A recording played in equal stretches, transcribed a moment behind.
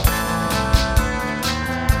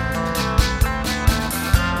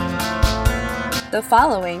The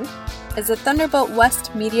following is a Thunderbolt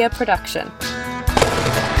West media production.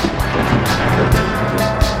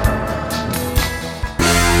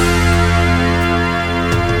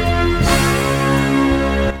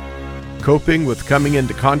 Coping with coming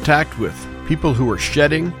into contact with people who are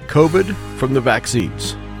shedding COVID from the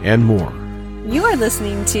vaccines, and more. You are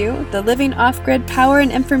listening to the Living Off-Grid Power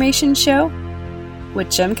and Information Show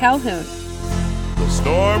with Jim Calhoun. The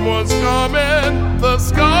storm was coming, the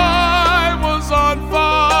sky was on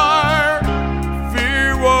fire,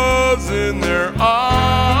 fear was in their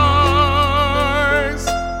eyes.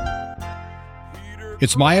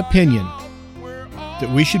 It's my opinion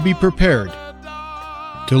that we should be prepared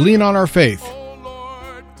to lean on our faith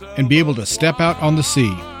and be able to step out on the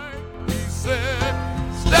sea. He said,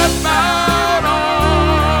 step out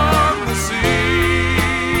on the sea.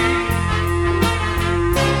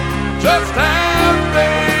 Just have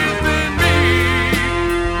faith in me.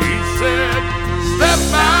 He said, step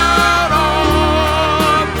out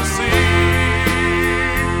on the sea.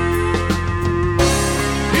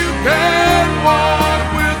 You can walk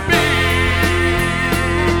with me.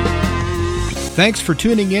 Thanks for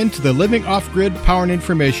tuning in to the Living Off-Grid Power and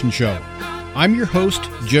Information Show. I'm your host,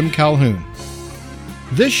 Jim Calhoun.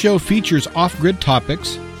 This show features off-grid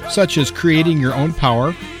topics such as creating your own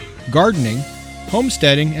power, gardening,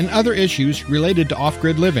 homesteading, and other issues related to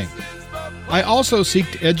off-grid living. I also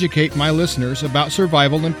seek to educate my listeners about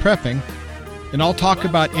survival and prepping, and I'll talk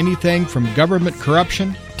about anything from government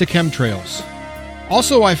corruption to chemtrails.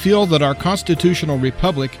 Also, I feel that our constitutional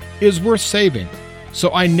republic is worth saving,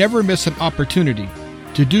 so I never miss an opportunity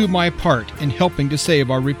to do my part in helping to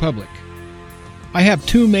save our republic. I have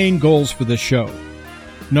two main goals for this show.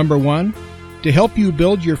 Number one, to help you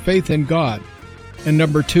build your faith in God. And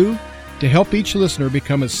number two, to help each listener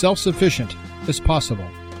become as self-sufficient as possible.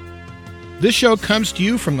 This show comes to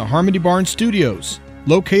you from the Harmony Barn Studios,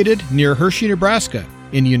 located near Hershey, Nebraska,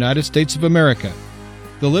 in the United States of America.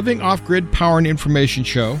 The Living Off-Grid Power and Information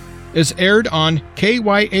Show is aired on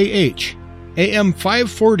KYAH, AM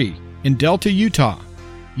 540 in Delta, Utah,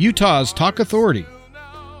 Utah's Talk Authority.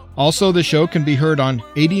 Also, the show can be heard on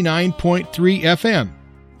 89.3 FM,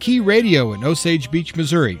 Key Radio in Osage Beach,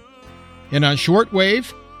 Missouri. And on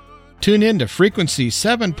shortwave, tune in to frequency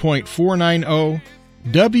 7.490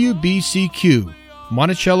 WBCQ,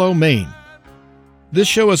 Monticello, Maine. This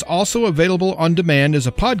show is also available on demand as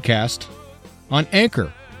a podcast on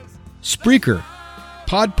Anchor, Spreaker,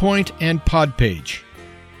 Podpoint, and Podpage.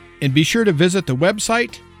 And be sure to visit the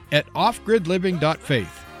website at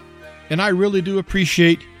offgridliving.faith. And I really do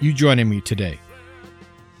appreciate you joining me today.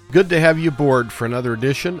 Good to have you aboard for another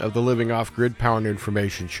edition of the Living Off-Grid Power and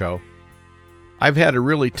Information Show. I've had a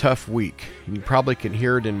really tough week. You probably can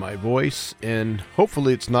hear it in my voice, and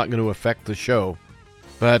hopefully it's not going to affect the show.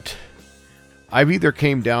 But I've either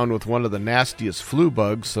came down with one of the nastiest flu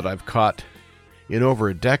bugs that I've caught in over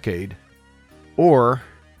a decade, or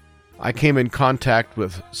I came in contact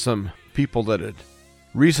with some people that had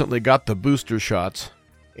recently got the booster shots,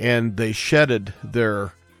 and they shedded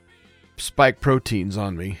their spike proteins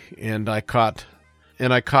on me, and I caught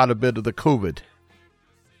a bit of the COVID.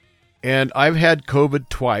 And I've had COVID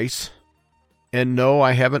twice, and no,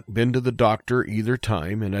 I haven't been to the doctor either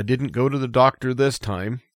time, and I didn't go to the doctor this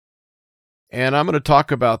time. And I'm going to talk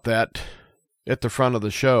about that at the front of the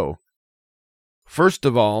show. First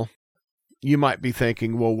of all, you might be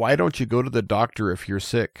thinking, well, why don't you go to the doctor if you're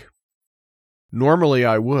sick? Normally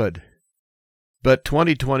I would, but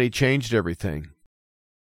 2020 changed everything.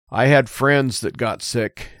 I had friends that got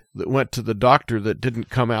sick that went to the doctor that didn't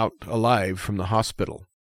come out alive from the hospital.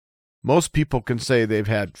 Most people can say they've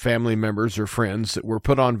had family members or friends that were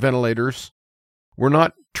put on ventilators, were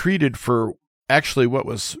not treated for actually what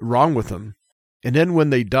was wrong with them, and then when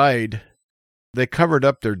they died, they covered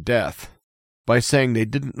up their death by saying they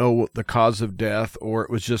didn't know the cause of death, or it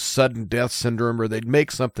was just sudden death syndrome, or they'd make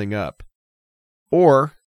something up.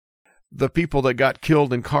 Or the people that got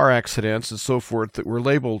killed in car accidents and so forth that were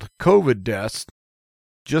labeled COVID deaths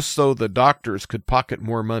just so the doctors could pocket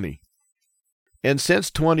more money. And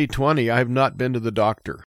since 2020, I have not been to the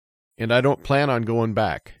doctor, and I don't plan on going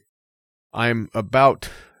back. I'm about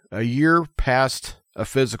a year past a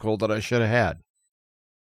physical that I should have had.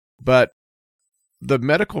 But the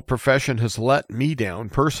medical profession has let me down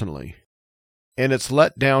personally, and it's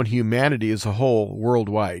let down humanity as a whole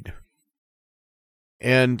worldwide.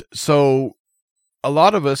 And so a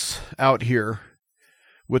lot of us out here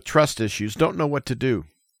with trust issues don't know what to do.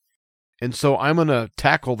 And so I'm going to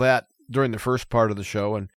tackle that during the first part of the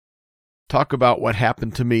show and talk about what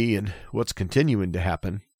happened to me and what's continuing to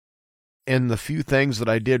happen, and the few things that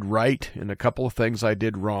I did right and a couple of things I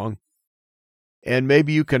did wrong. And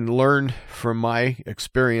maybe you can learn from my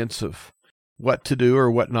experience of what to do or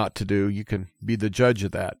what not to do. You can be the judge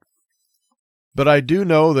of that. But I do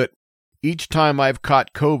know that each time I've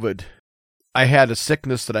caught COVID, I had a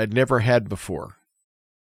sickness that I'd never had before.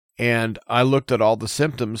 And I looked at all the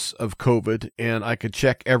symptoms of COVID, and I could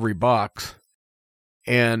check every box.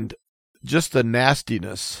 And just the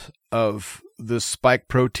nastiness of this spike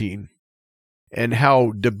protein and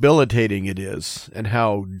how debilitating it is and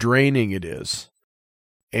how draining it is.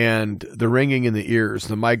 And the ringing in the ears,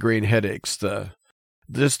 the migraine headaches,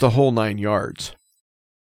 just the whole 9 yards.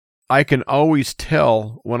 I can always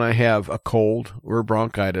tell when I have a cold or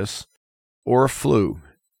bronchitis or a flu.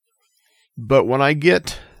 But when I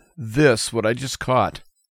get this, what I just caught,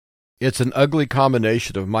 it's an ugly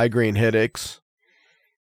combination of migraine headaches,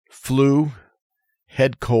 flu,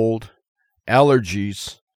 head cold,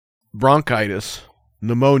 allergies, bronchitis,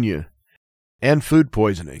 pneumonia, and food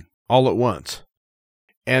poisoning all at once.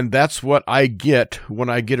 And that's what I get when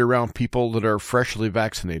I get around people that are freshly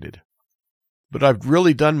vaccinated. But I've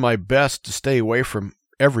really done my best to stay away from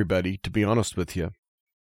everybody, to be honest with you,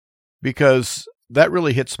 because that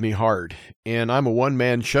really hits me hard. And I'm a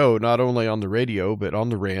one-man show, not only on the radio, but on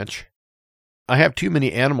the ranch. I have too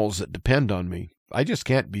many animals that depend on me. I just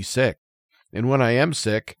can't be sick. And when I am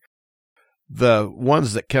sick, the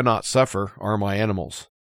ones that cannot suffer are my animals.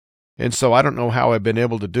 And so I don't know how I've been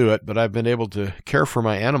able to do it, but I've been able to care for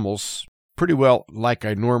my animals pretty well like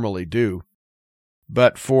I normally do.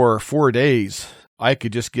 But for 4 days, I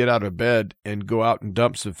could just get out of bed and go out and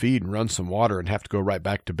dump some feed and run some water and have to go right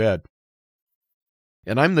back to bed.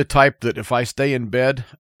 And I'm the type that if I stay in bed,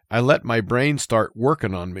 I let my brain start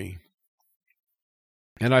working on me.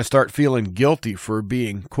 And I start feeling guilty for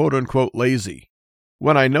being quote-unquote lazy.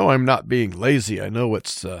 When I know I'm not being lazy, I know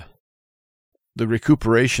it's the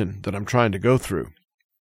recuperation that I'm trying to go through.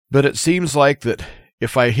 But it seems like that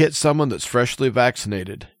if I hit someone that's freshly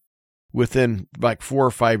vaccinated within like 4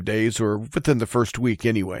 or 5 days, or within the first week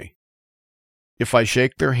anyway, if I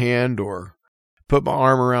shake their hand or put my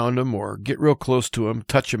arm around them or get real close to them,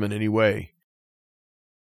 touch them in any way,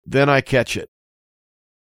 then I catch it.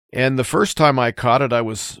 And the first time I caught it, I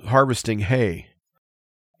was harvesting hay.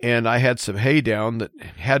 And I had some hay down that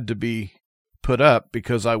had to be put up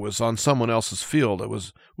because I was on someone else's field. It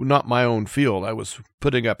was not my own field. I was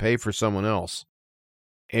putting up hay for someone else.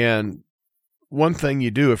 And one thing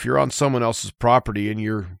you do if you're on someone else's property and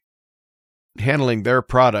you're handling their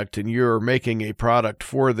product and you're making a product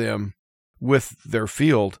for them with their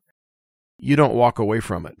field, you don't walk away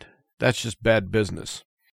from it. That's just bad business.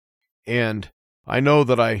 And I know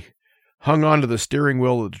that I hung onto the steering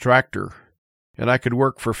wheel of the tractor, and I could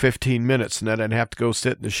work for 15 minutes, and then I'd have to go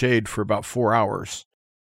sit in the shade for about 4 hours.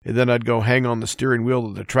 And then I'd go hang on the steering wheel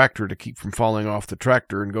of the tractor to keep from falling off the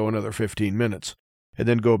tractor and go another 15 minutes, and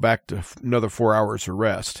then go back to another 4 hours of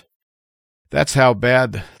rest. That's how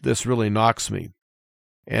bad this really knocks me.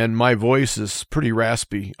 And my voice is pretty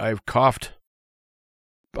raspy. I've coughed.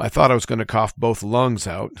 I thought I was going to cough both lungs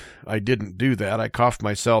out. I didn't do that. I coughed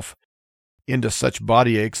myself into such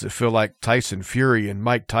body aches that feel like Tyson Fury and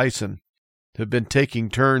Mike Tyson have been taking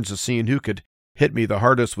turns of seeing who could hit me the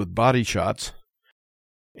hardest with body shots.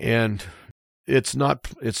 And it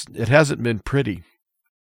hasn't been pretty.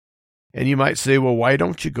 And you might say, well, why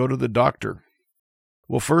don't you go to the doctor?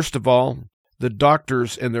 Well, first of all, the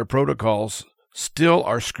doctors and their protocols still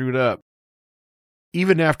are screwed up.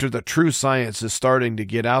 Even after the true science is starting to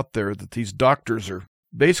get out there that these doctors are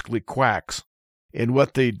basically quacks, and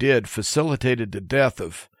what they did facilitated the death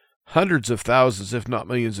of hundreds of thousands, if not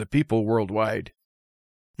millions of people worldwide.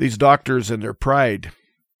 These doctors and their pride,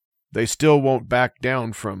 they still won't back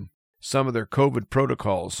down from some of their COVID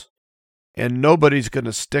protocols. And nobody's going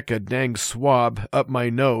to stick a dang swab up my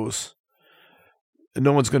nose.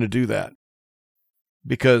 No one's going to do that.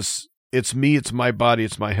 Because it's me, it's my body,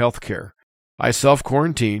 it's my health care. I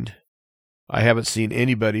self-quarantined. I haven't seen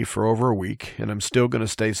anybody for over a week, and I'm still going to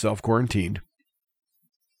stay self-quarantined.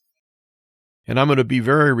 And I'm going to be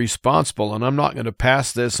very responsible, and I'm not going to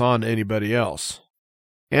pass this on to anybody else.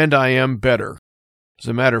 And I am better. As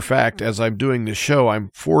a matter of fact, as I'm doing this show,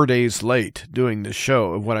 I'm 4 days late doing this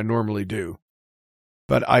show of what I normally do.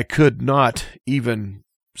 But I could not even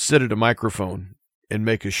sit at a microphone and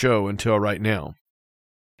make a show until right now.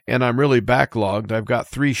 And I'm really backlogged. I've got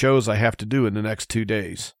 3 shows I have to do in the next 2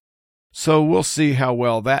 days. So we'll see how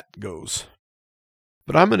well that goes.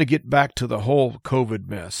 But I'm going to get back to the whole COVID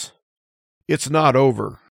mess. It's not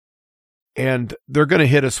over. And they're going to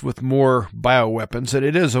hit us with more bioweapons, and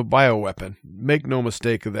it is a bioweapon. Make no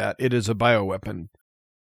mistake of that. It is a bioweapon.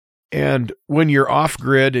 And when you're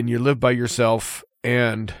off-grid and you live by yourself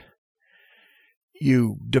and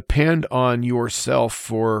you depend on yourself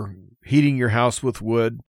for heating your house with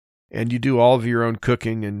wood, and you do all of your own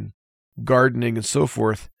cooking and gardening and so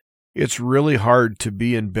forth, it's really hard to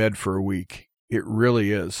be in bed for a week. It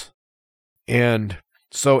really is. And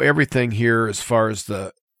so everything here, as far as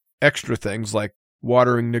the extra things like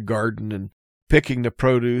watering the garden and picking the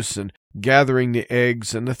produce and gathering the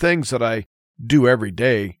eggs and the things that I do every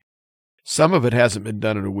day, some of it hasn't been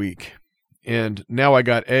done in a week. And now I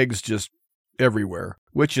got eggs just everywhere,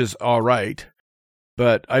 which is all right.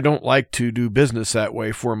 But I don't like to do business that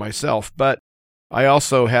way for myself. But I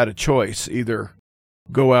also had a choice, either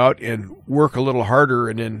go out and work a little harder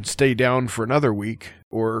and then stay down for another week,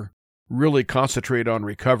 or really concentrate on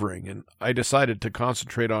recovering. And I decided to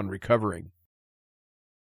concentrate on recovering.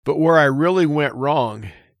 But where I really went wrong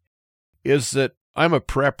is that I'm a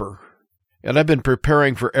prepper, and I've been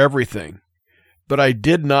preparing for everything. But I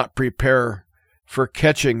did not prepare for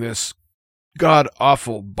catching this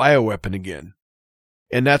god-awful bioweapon again.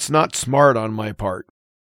 And that's not smart on my part.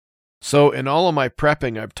 So in all of my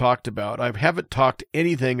prepping I've talked about, I haven't talked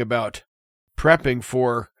anything about prepping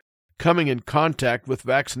for coming in contact with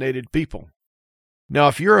vaccinated people. Now,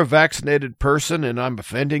 if you're a vaccinated person and I'm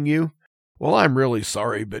offending you, well, I'm really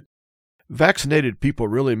sorry, but vaccinated people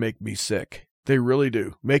really make me sick. They really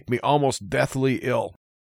do. Make me almost deathly ill.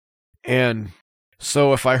 And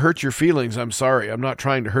so if I hurt your feelings, I'm sorry. I'm not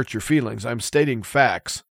trying to hurt your feelings. I'm stating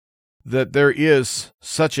facts, that there is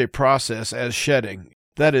such a process as shedding.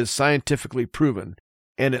 That is scientifically proven.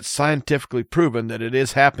 And it's scientifically proven that it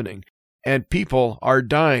is happening. And people are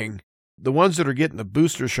dying. The ones that are getting the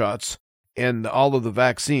booster shots and all of the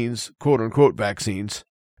vaccines, quote-unquote vaccines,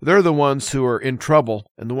 they're the ones who are in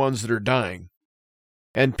trouble and the ones that are dying.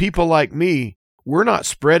 And people like me, we're not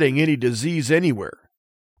spreading any disease anywhere.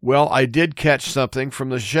 Well, I did catch something from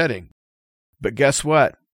the shedding. But guess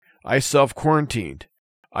what? I self-quarantined.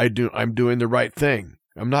 I'm doing the right thing.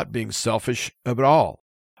 I'm not being selfish at all.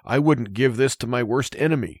 I wouldn't give this to my worst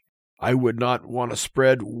enemy. I would not want to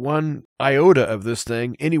spread one iota of this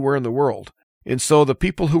thing anywhere in the world. And so the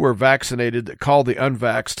people who are vaccinated that call the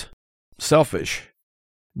unvaxxed selfish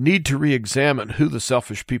need to re-examine who the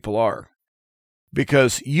selfish people are.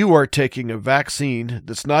 Because you are taking a vaccine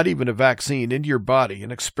that's not even a vaccine into your body,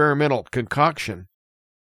 an experimental concoction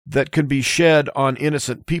that can be shed on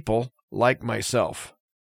innocent people like myself.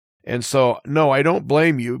 And so, no, I don't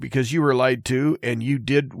blame you because you were lied to and you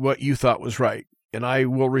did what you thought was right. And I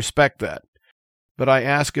will respect that. But I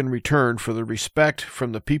ask in return for the respect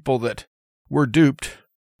from the people that were duped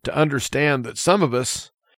to understand that some of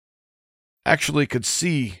us actually could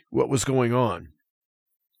see what was going on.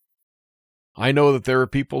 I know that there are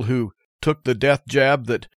people who took the death jab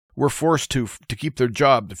that were forced to keep their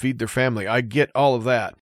job, to feed their family. I get all of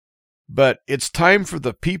that. But it's time for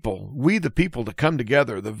the people, we the people, to come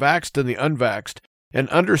together, the vaxxed and the unvaxxed, and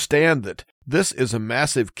understand that this is a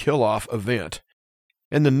massive kill-off event.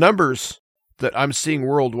 And the numbers that I'm seeing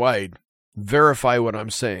worldwide verify what I'm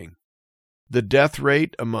saying. The death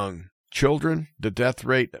rate among children, the death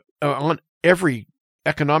rate on every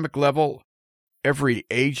economic level, every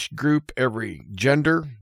age group, every gender,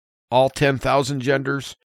 all 10,000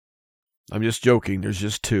 genders. I'm just joking. There's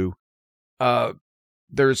just 2.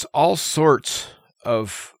 There's all sorts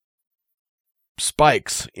of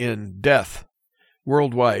spikes in death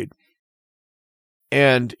worldwide.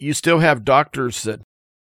 And you still have doctors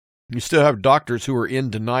who are in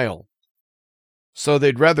denial. So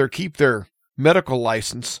they'd rather keep their medical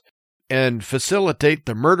license and facilitate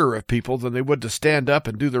the murder of people than they would to stand up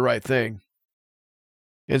and do the right thing.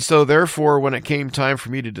 And so therefore, when it came time for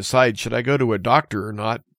me to decide, should I go to a doctor or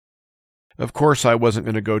not? Of course I wasn't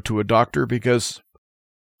going to go to a doctor, because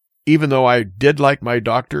even though I did like my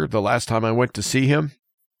doctor the last time I went to see him,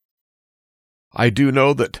 I do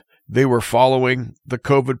know that they were following the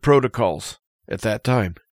COVID protocols at that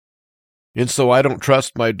time. And so I don't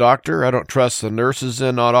trust my doctor. I don't trust the nurses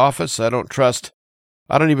in that office. I don't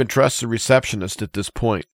even trust the receptionist at this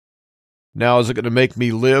point. Now, is it going to make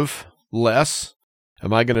me live less?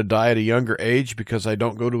 Am I going to die at a younger age because I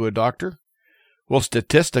don't go to a doctor? Well,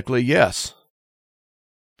 statistically, yes.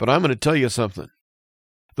 But I'm going to tell you something.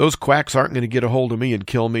 Those quacks aren't going to get a hold of me and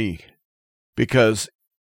kill me. Because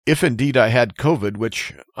if indeed I had COVID,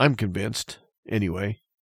 which I'm convinced anyway,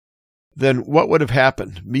 then what would have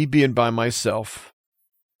happened? Me being by myself,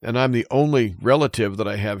 and I'm the only relative that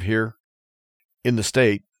I have here in the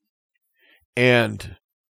state, and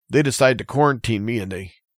they decide to quarantine me, and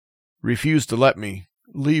they refuse to let me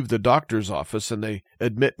leave the doctor's office, and they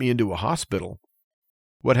admit me into a hospital.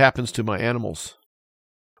 What happens to my animals?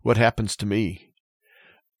 What happens to me?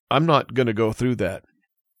 I'm not going to go through that.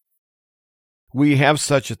 We have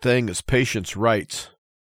such a thing as patients' rights,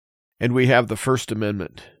 and we have the First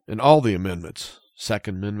Amendment and all the amendments,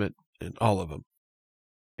 Second Amendment and all of them.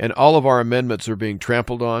 And all of our amendments are being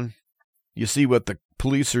trampled on. You see what the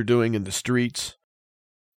police are doing in the streets.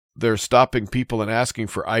 They're stopping people and asking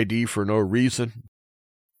for ID for no reason.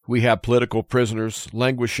 We have political prisoners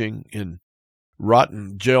languishing in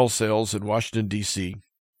rotten jail cells in Washington, D.C.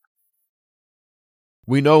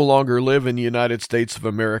 We no longer live in the United States of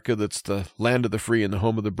America that's the land of the free and the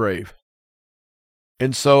home of the brave.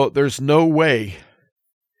 And so there's no way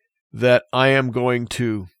that I am going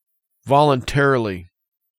to voluntarily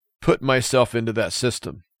put myself into that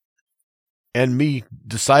system. And me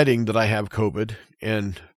deciding that I have COVID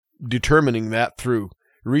and determining that through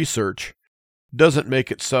research doesn't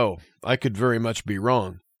make it so. I could very much be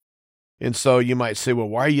wrong. And so you might say, well,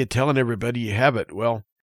 why are you telling everybody you have it? Well,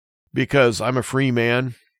 because I'm a free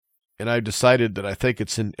man, and I've decided that I think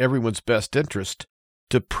it's in everyone's best interest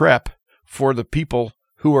to prep for the people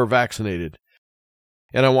who are vaccinated.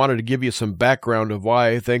 And I wanted to give you some background of why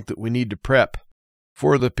I think that we need to prep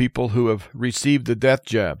for the people who have received the death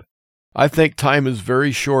jab. I think time is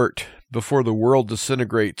very short before the world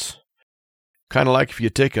disintegrates. Kind of like if you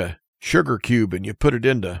take a sugar cube and you put it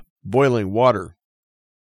into boiling water.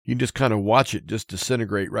 You just kind of watch it just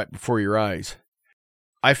disintegrate right before your eyes.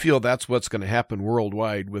 I feel that's what's going to happen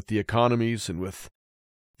worldwide with the economies and with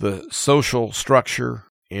the social structure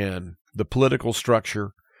and the political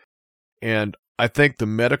structure. And I think the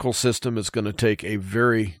medical system is going to take a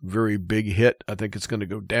very, very big hit. I think it's going to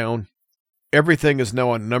go down. Everything is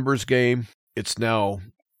now a numbers game. It's now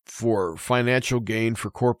for financial gain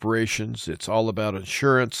for corporations. It's all about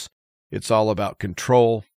insurance. It's all about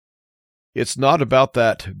control. It's not about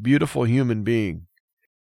that beautiful human being,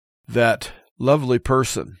 that lovely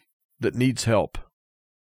person that needs help,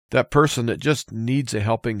 that person that just needs a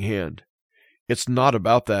helping hand. It's not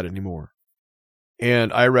about that anymore.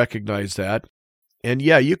 And I recognize that. And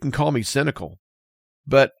yeah, you can call me cynical,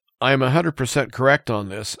 but I'm 100% correct on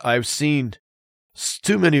this. I've seen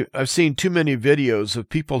too many videos of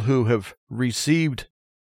people who have received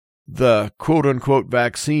the quote-unquote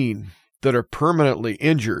vaccine that are permanently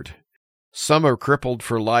injured. Some are crippled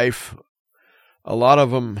for life. A lot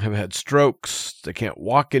of them have had strokes. They can't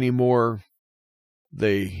walk anymore.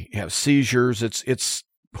 They have seizures. It's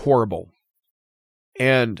horrible.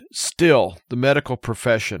 And still, the medical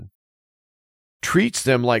profession treats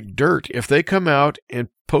them like dirt. If they come out and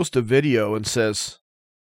post a video and says,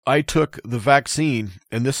 I took the vaccine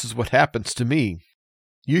and this is what happens to me,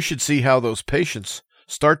 you should see how those patients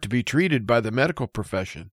start to be treated by the medical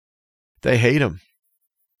profession. They hate them.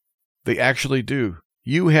 They actually do.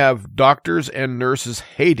 You have doctors and nurses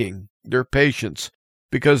hating their patients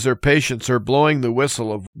because their patients are blowing the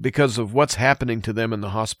whistle because of what's happening to them in the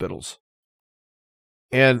hospitals.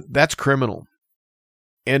 And that's criminal.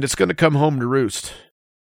 And it's going to come home to roost.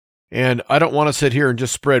 And I don't want to sit here and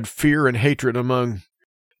just spread fear and hatred among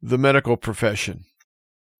the medical profession.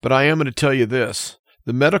 But I am going to tell you this.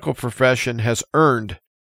 The medical profession has earned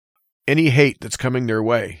any hate that's coming their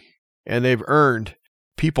way. And they've earned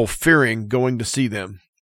people fearing going to see them.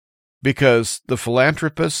 Because the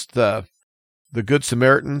philanthropists, the good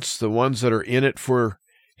Samaritans, the ones that are in it for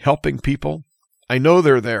helping people, I know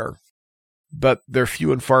they're there, but they're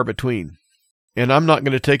few and far between. And I'm not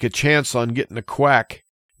going to take a chance on getting a quack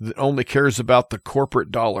that only cares about the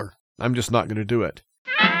corporate dollar. I'm just not going to do it.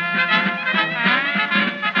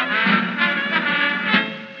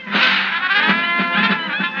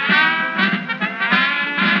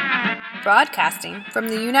 Broadcasting from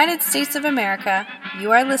the United States of America,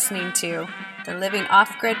 you are listening to the Living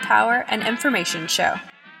Off-Grid Power and Information Show.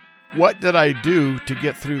 What did I do to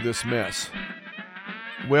get through this mess?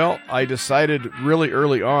 Well, I decided really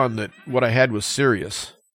early on that what I had was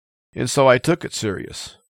serious. And so I took it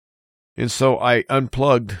serious. And so I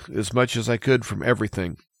unplugged as much as I could from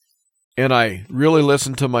everything. And I really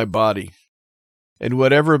listened to my body. And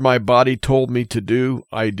whatever my body told me to do,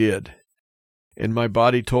 I did. And my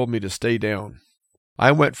body told me to stay down.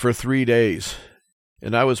 I went for 3 days.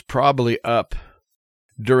 And I was probably up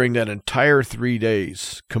during that entire 3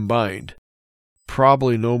 days combined.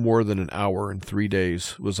 Probably no more than an hour in 3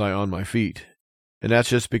 days was I on my feet. And that's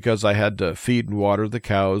just because I had to feed and water the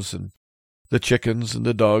cows and the chickens and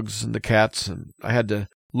the dogs and the cats, and I had to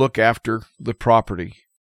look after the property.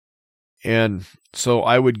 And so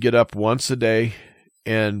I would get up once a day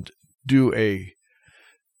and do a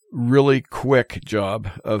really quick job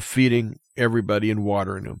of feeding everybody and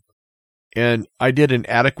watering them. And I did an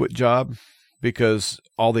adequate job because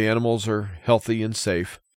all the animals are healthy and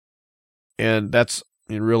safe. And that's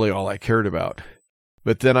really all I cared about.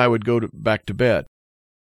 but then I would go back to bed.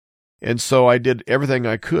 And so I did everything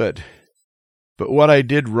I could. But what I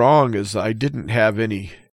did wrong is I didn't have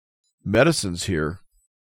any medicines here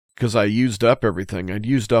because I used up everything. I'd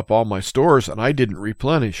used up all my stores and I didn't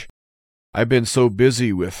replenish. I've been so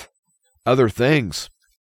busy with other things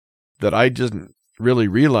that I didn't really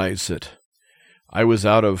realize that I was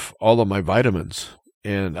out of all of my vitamins,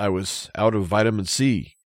 and I was out of vitamin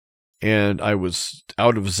C, and I was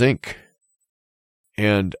out of zinc,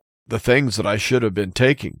 and the things that I should have been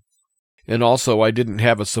taking. And also, I didn't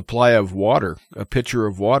have a supply of water, a pitcher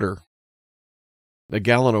of water, a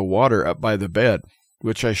gallon of water up by the bed,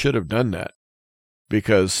 which I should have done that,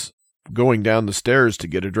 because going down the stairs to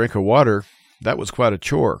get a drink of water, that was quite a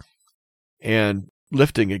chore. And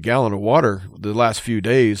lifting a gallon of water the last few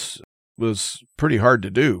days was pretty hard to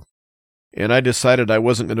do. And I decided I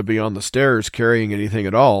wasn't going to be on the stairs carrying anything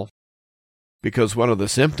at all, because one of the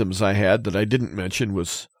symptoms I had that I didn't mention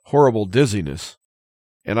was horrible dizziness.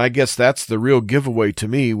 And I guess that's the real giveaway to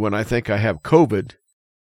me when I think I have COVID,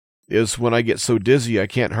 is when I get so dizzy I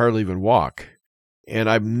can't hardly even walk. And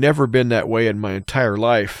I've never been that way in my entire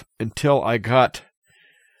life until I got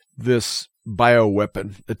this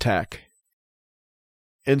bioweapon attack.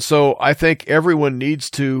 And so I think everyone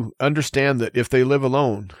needs to understand that if they live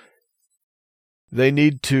alone, they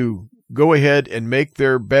need to go ahead and make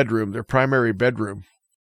their bedroom, their primary bedroom,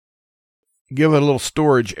 give it a little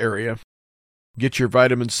storage area. Get your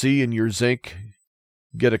vitamin C and your zinc,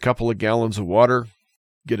 get a couple of gallons of water,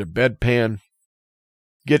 get a bedpan,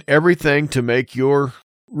 get everything to make your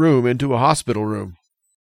room into a hospital room,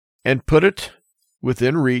 and put it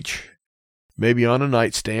within reach, maybe on a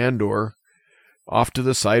nightstand or off to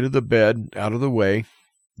the side of the bed, out of the way,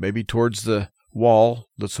 maybe towards the wall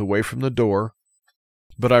that's away from the door.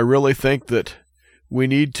 But I really think that we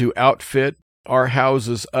need to outfit our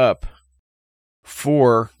houses up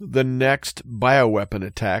for the next bioweapon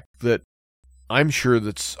attack that I'm sure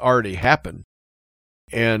that's already happened.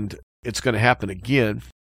 And it's going to happen again,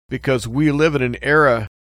 because we live in an era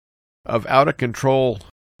of out of control,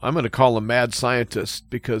 I'm going to call them mad scientists,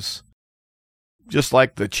 because just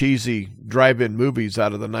like the cheesy drive-in movies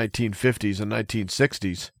out of the 1950s and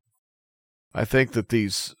 1960s, I think that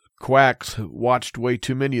these quacks have watched way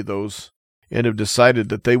too many of those and have decided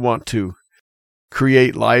that they want to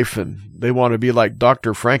create life, and they want to be like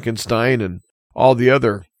Dr. Frankenstein and all the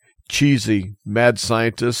other cheesy mad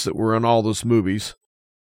scientists that were in all those movies.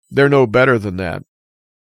 They're no better than that.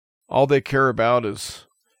 All they care about is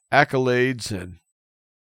accolades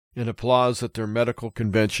and applause at their medical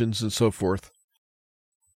conventions and so forth.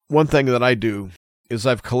 One thing that I do is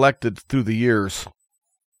I've collected through the years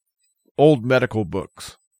old medical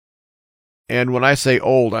books. And when I say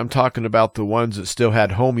old, I'm talking about the ones that still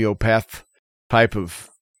had homeopath type of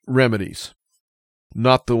remedies,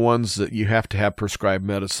 not the ones that you have to have prescribed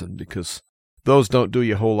medicine, because those don't do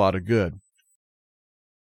you a whole lot of good.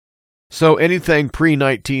 So anything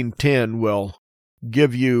pre-1910 will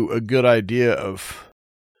give you a good idea of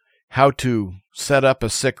how to set up a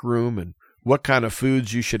sick room and what kind of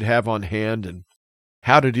foods you should have on hand and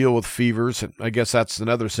how to deal with fevers. And I guess that's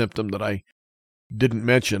another symptom that I didn't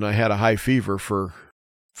mention. I had a high fever for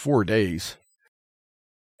 4 days.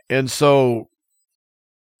 And so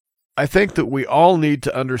I think that we all need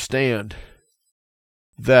to understand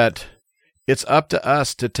that it's up to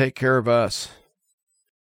us to take care of us.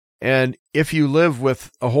 And if you live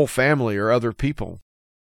with a whole family or other people,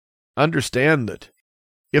 understand that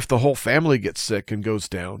if the whole family gets sick and goes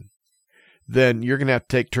down, then you're going to have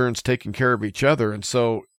to take turns taking care of each other. And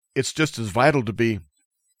so it's just as vital to be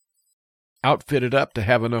outfitted up to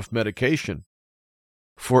have enough medication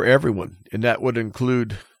for everyone. And that would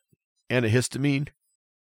include antihistamine,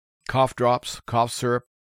 cough drops, cough syrup.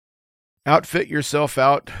 Outfit yourself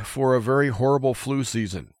out for a very horrible flu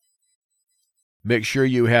season. Make sure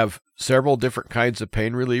you have several different kinds of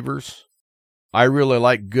pain relievers. I really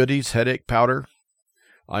like Goody's headache powder.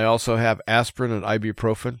 I also have aspirin and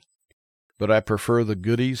ibuprofen, but I prefer the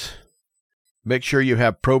Goody's. Make sure you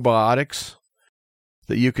have probiotics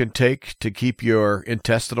that you can take to keep your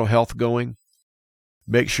intestinal health going.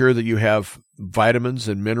 Make sure that you have vitamins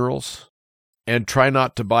and minerals. And try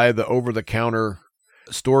not to buy the over-the-counter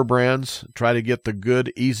store brands. Try to get the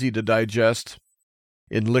good, easy to digest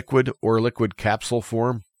in liquid or liquid capsule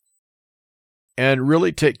form. And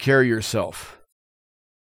really take care of yourself.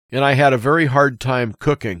 And I had a very hard time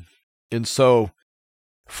cooking. And so,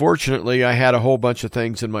 fortunately, I had a whole bunch of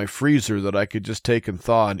things in my freezer that I could just take and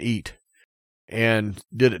thaw and eat. And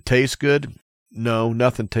did it taste good? No,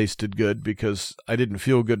 nothing tasted good because I didn't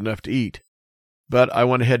feel good enough to eat. But I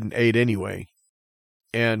went ahead and ate anyway.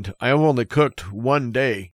 And I only cooked one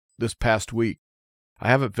day this past week. I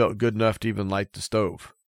haven't felt good enough to even light the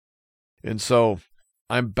stove. And so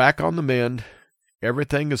I'm back on the mend.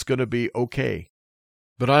 Everything is going to be okay.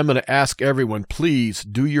 But I'm going to ask everyone, please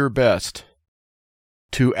do your best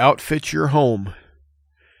to outfit your home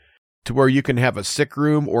to where you can have a sick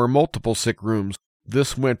room or multiple sick rooms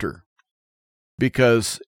this winter.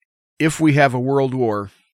 Because if we have a world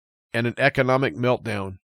war and an economic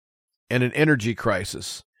meltdown and an energy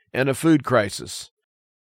crisis and a food crisis,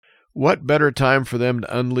 what better time for them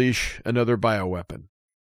to unleash another bioweapon?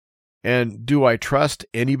 And do I trust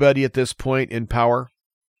anybody at this point in power?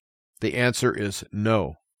 The answer is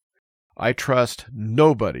no. I trust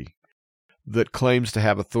nobody that claims to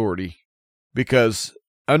have authority, because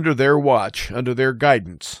under their watch, under their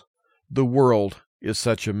guidance, the world is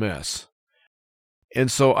such a mess. And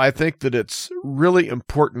so I think that it's really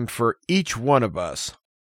important for each one of us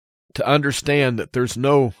to understand that there's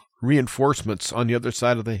no reinforcements on the other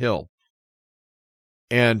side of the hill.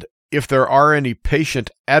 And if there are any patient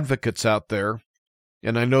advocates out there,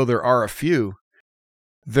 and I know there are a few,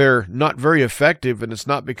 they're not very effective, and it's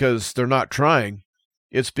not because they're not trying.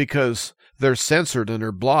 It's because they're censored and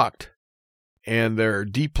they're blocked, and they're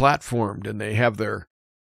deplatformed, and they have their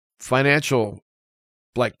financial,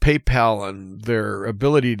 like PayPal, and their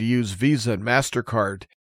ability to use Visa and MasterCard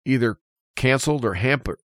either canceled or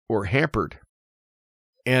hampered.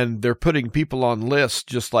 And they're putting people on lists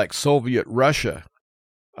just like Soviet Russia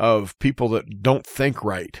of people that don't think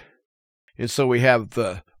right. And so we have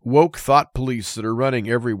the woke thought police that are running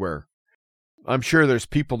everywhere. I'm sure there's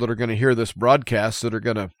people that are going to hear this broadcast that are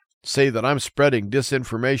going to say that I'm spreading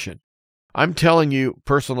disinformation. I'm telling you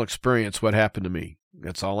personal experience what happened to me.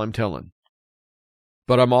 That's all I'm telling.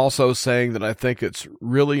 But I'm also saying that I think it's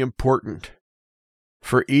really important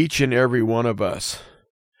for each and every one of us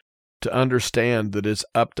to understand that it's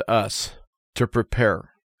up to us to prepare.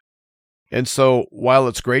 And so while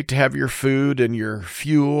it's great to have your food and your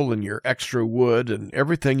fuel and your extra wood and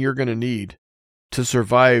everything you're going to need to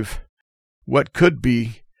survive what could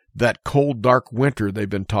be that cold, dark winter they've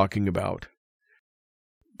been talking about.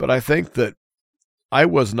 But I think that I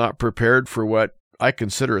was not prepared for what I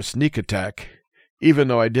consider a sneak attack, even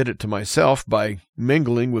though I did it to myself by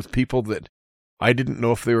mingling with people that I didn't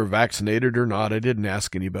know if they were vaccinated or not. I didn't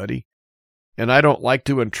ask anybody. And I don't like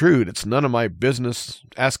to intrude. It's none of my business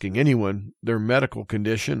asking anyone their medical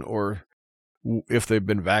condition or if they've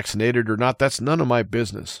been vaccinated or not. That's none of my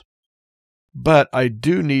business. But I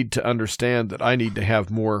do need to understand that I need to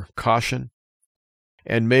have more caution.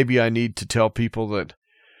 And maybe I need to tell people that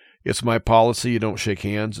it's my policy you don't shake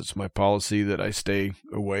hands. It's my policy that I stay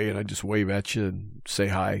away and I just wave at you and say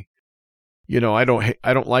hi. You know, I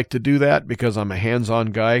don't like to do that because I'm a hands-on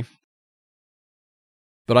guy.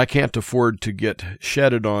 But I can't afford to get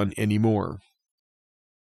shedded on anymore.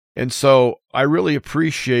 And so I really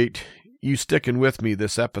appreciate you sticking with me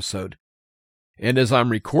this episode. And as I'm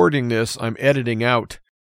recording this, I'm editing out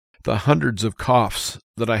the hundreds of coughs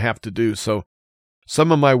that I have to do. So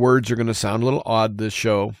some of my words are going to sound a little odd this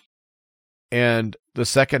show. And the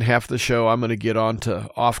second half of the show, I'm going to get on to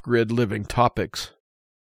off-grid living topics.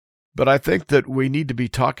 But I think that we need to be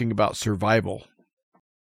talking about survival.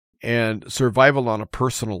 And survival on a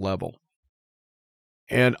personal level.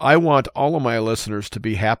 And I want all of my listeners to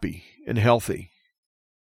be happy and healthy.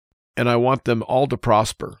 And I want them all to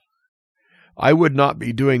prosper. I would not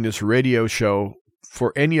be doing this radio show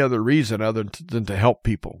for any other reason other than to help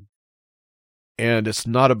people. And it's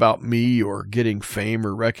not about me or getting fame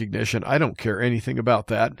or recognition. I don't care anything about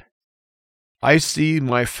that. I see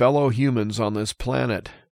my fellow humans on this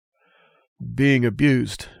planet being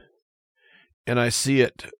abused. And I see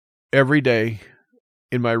it every day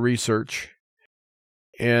in my research,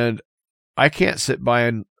 and I can't sit by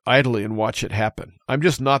and idly and watch it happen. I'm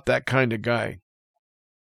just not that kind of guy.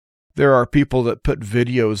 There are people that put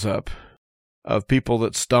videos up of people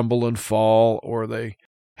that stumble and fall, or they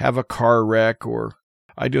have a car wreck, or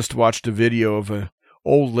I just watched a video of an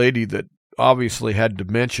old lady that obviously had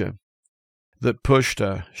dementia that pushed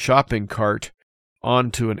a shopping cart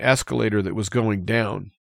onto an escalator that was going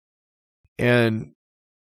down. And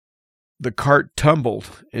the cart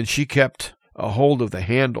tumbled, and she kept a hold of the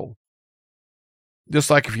handle.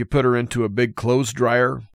 Just like if you put her into a big clothes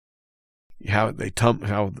dryer, how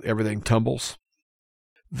everything tumbles.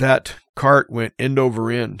 That cart went end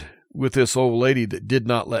over end with this old lady that did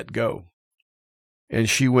not let go. And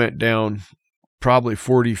she went down probably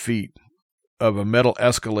 40 feet of a metal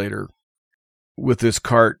escalator with this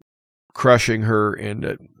cart crushing her,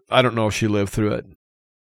 and I don't know if she lived through it.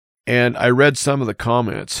 And I read some of the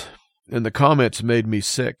comments. And the comments made me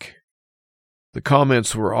sick. the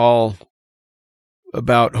comments were all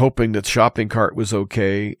about hoping that the shopping cart was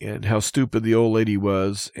okay and how stupid the old lady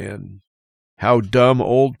was and how dumb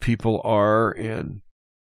old people are, and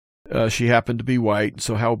she happened to be white,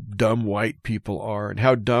 so how dumb white people are and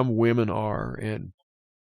how dumb women are. And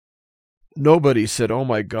nobody said, oh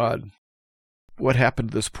my God, what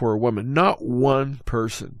happened to this poor woman? Not one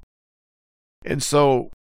person. And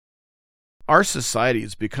so our society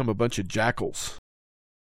has become a bunch of jackals.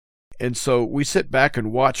 And so we sit back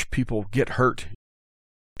and watch people get hurt,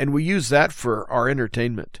 and we use that for our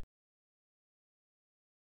entertainment.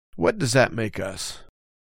 What does that make us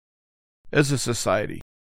as a society?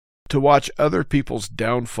 To watch other people's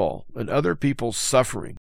downfall and other people's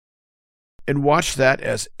suffering and watch that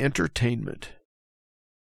as entertainment.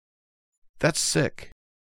 That's sick.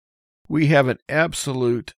 We have an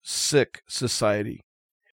absolute sick society.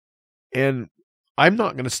 And I'm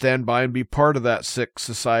not going to stand by and be part of that sick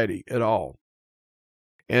society at all.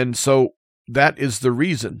 And so that is the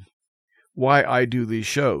reason why I do these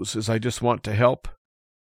shows, is I just want to help,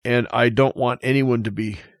 and I don't want anyone to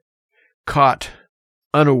be caught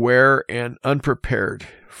unaware and unprepared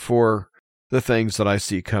for the things that I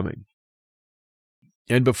see coming.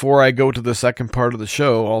 And before I go to the second part of the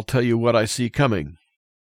show, I'll tell you what I see coming.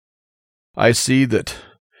 I see that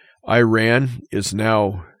Iran is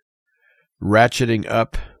now ratcheting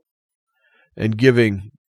up and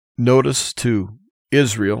giving notice to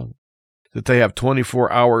Israel that they have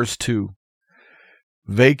 24 hours to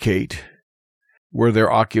vacate where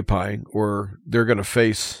they're occupying, or they're going to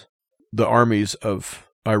face the armies of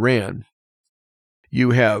Iran.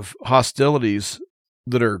 You have hostilities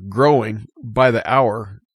that are growing by the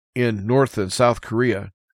hour in North and South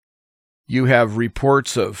Korea. You have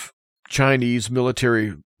reports of Chinese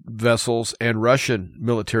military vessels and Russian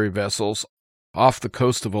military vessels off the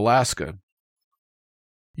coast of Alaska.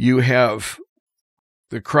 You have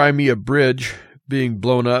the Crimea Bridge being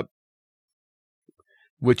blown up,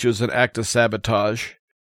 which is an act of sabotage.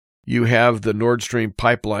 You have the Nord Stream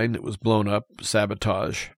pipeline that was blown up,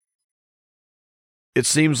 sabotage. It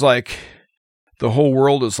seems like the whole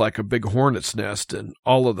world is like a big hornet's nest, and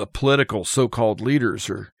all of the political so-called leaders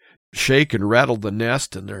are shake and rattle the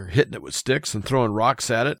nest, and they're hitting it with sticks and throwing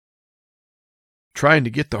rocks at it, trying to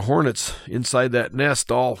get the hornets inside that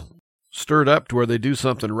nest all stirred up to where they do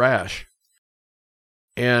something rash.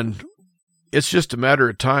 And it's just a matter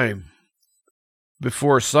of time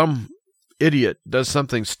before some idiot does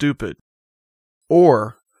something stupid,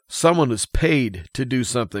 or someone is paid to do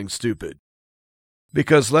something stupid.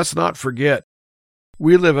 Because let's not forget,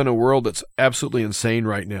 we live in a world that's absolutely insane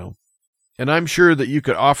right now. And I'm sure that you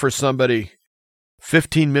could offer somebody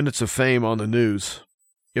 15 minutes of fame on the news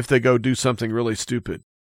if they go do something really stupid.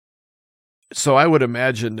 So I would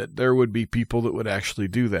imagine that there would be people that would actually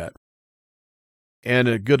do that. And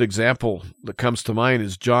a good example that comes to mind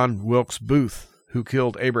is John Wilkes Booth, who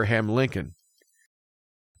killed Abraham Lincoln.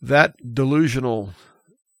 That delusional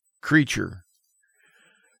creature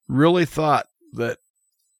really thought that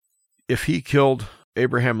if he killed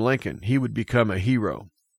Abraham Lincoln, he would become a hero.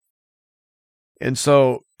 And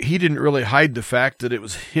so he didn't really hide the fact that it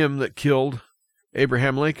was him that killed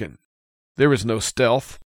Abraham Lincoln. There was no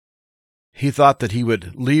stealth. He thought that he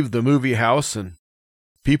would leave the movie house and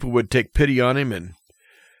people would take pity on him and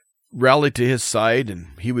rally to his side, and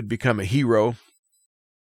he would become a hero.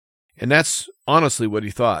 And that's honestly what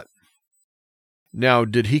he thought. Now,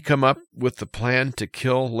 did he come up with the plan to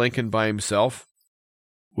kill Lincoln by himself?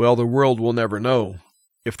 Well, the world will never know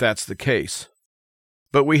if that's the case.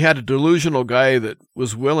 But we had a delusional guy that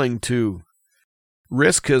was willing to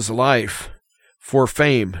risk his life for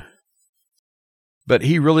fame. But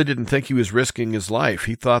he really didn't think he was risking his life.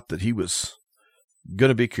 He thought that he was going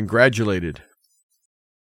to be congratulated.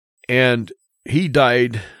 And he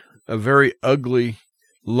died a very ugly,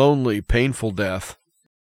 lonely, painful death.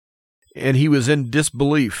 And he was in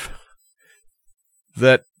disbelief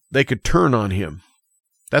that they could turn on him.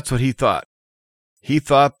 That's what he thought. He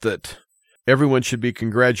thought that everyone should be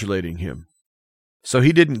congratulating him. So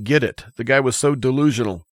he didn't get it. The guy was so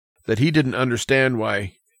delusional that he didn't understand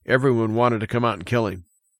why everyone wanted to come out and kill him.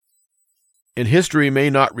 And history may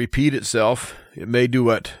not repeat itself. It may do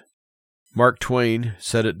what Mark Twain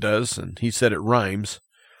said it does, and he said it rhymes.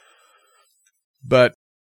 But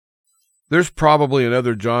there's probably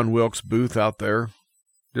another John Wilkes Booth out there.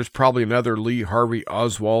 There's probably another Lee Harvey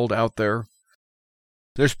Oswald out there.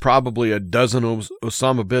 There's probably a dozen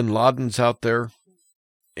Osama bin Ladens out there,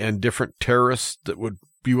 and different terrorists that would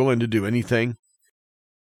be willing to do anything.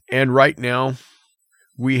 And right now,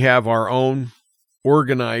 we have our own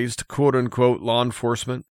organized, quote-unquote, law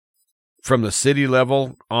enforcement. from the city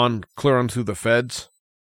level on clear on through the feds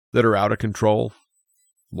that are out of control,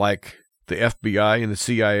 like the FBI and the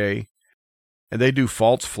CIA, and they do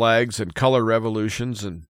false flags and color revolutions,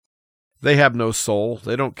 and they have no soul.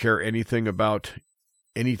 They don't care anything about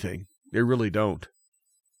anything. They really don't.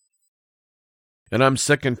 And I'm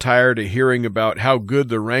sick and tired of hearing about how good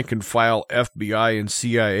the rank and file FBI and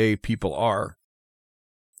CIA people are.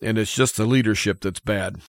 And it's just the leadership that's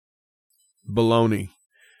bad. Baloney.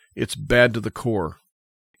 It's bad to the core.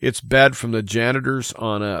 It's bad from the janitors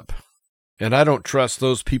on up. And I don't trust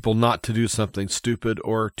those people not to do something stupid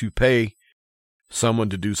or to pay someone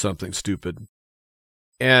to do something stupid.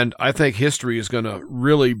 And I think history is going to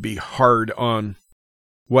really be hard on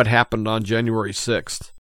what happened on January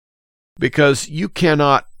 6th. Because you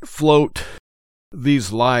cannot float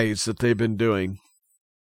these lies that they've been doing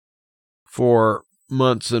for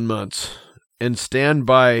months and months and stand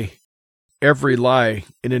by every lie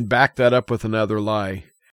and then back that up with another lie.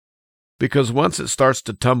 Because once it starts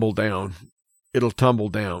to tumble down, it'll tumble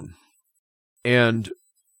down. And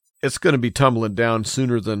it's going to be tumbling down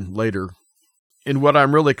sooner than later. And what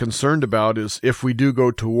I'm really concerned about is if we do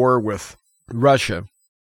go to war with Russia,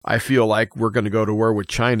 I feel like we're going to go to war with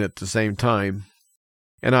China at the same time.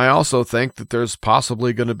 And I also think that there's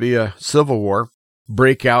possibly going to be a civil war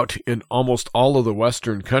break out in almost all of the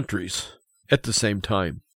Western countries at the same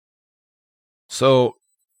time. So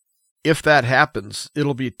if that happens,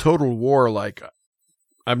 it'll be total war like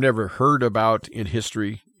I've never heard about in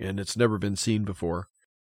history, and it's never been seen before.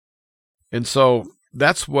 And so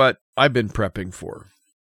that's what I've been prepping for.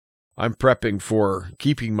 I'm prepping for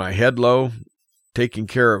keeping my head low, taking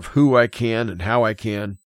care of who I can and how I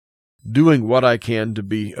can, doing what I can to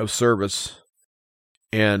be of service,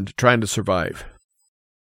 and trying to survive.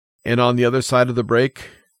 And on the other side of the break,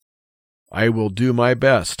 I will do my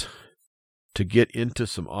best to get into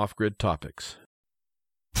some off-grid topics.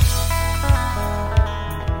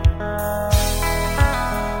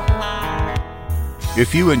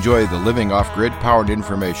 If you enjoy the Living Off-Grid Powered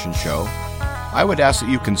Information Show, I would ask that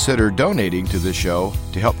you consider donating to this show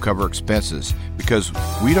to help cover expenses, because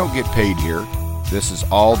we don't get paid here. This is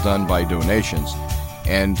all done by donations,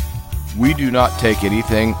 and we do not take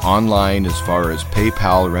anything online as far as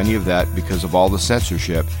PayPal or any of that because of all the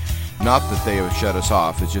censorship. Not that they have shut us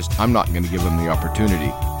off, it's just I'm not going to give them the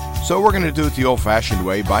opportunity. So we're going to do it the old-fashioned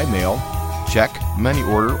way, by mail, check, money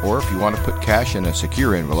order, or if you want to put cash in a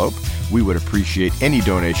secure envelope, we would appreciate any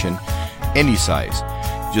donation, any size.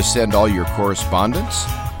 Just send all your correspondence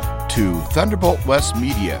to Thunderbolt West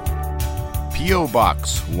Media, P.O.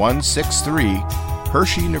 Box 163,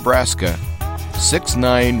 Hershey, Nebraska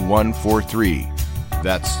 69143.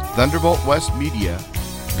 That's Thunderbolt West Media,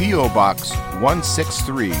 P.O. Box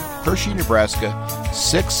 163, Hershey, Nebraska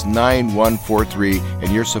 69143,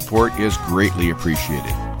 and your support is greatly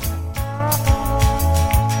appreciated.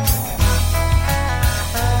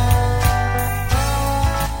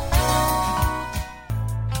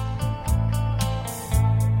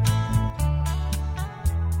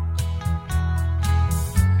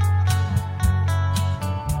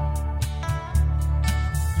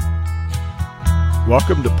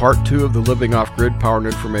 Welcome to part 2 of the Living Off-Grid Power and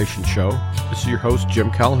Information Show. This is your host, Jim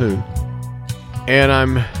Calhoun. And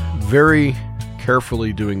I'm very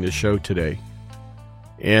carefully doing this show today.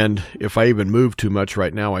 And if I even move too much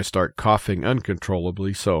right now, I start coughing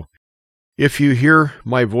uncontrollably. So if you hear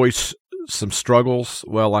my voice some struggles,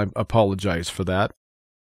 well, I apologize for that.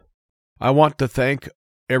 I want to thank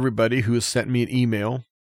everybody who has sent me an email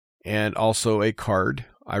and also a card.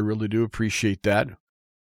 I really do appreciate that.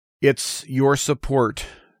 It's your support,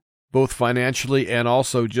 both financially and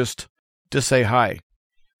also just to say hi.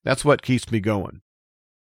 That's what keeps me going.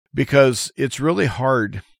 Because it's really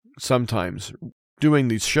hard sometimes doing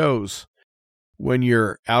these shows when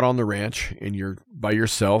you're out on the ranch and you're by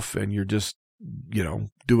yourself and you're just,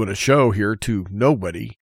 doing a show here to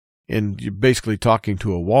nobody and you're basically talking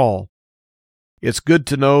to a wall. It's good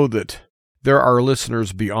to know that there are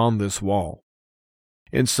listeners beyond this wall.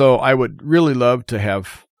 And so I would really love to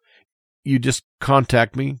have you just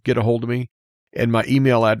contact me, get a hold of me, and my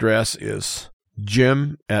email address is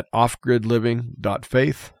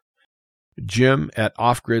jim@offgridliving.faith,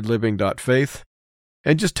 jim@offgridliving.faith,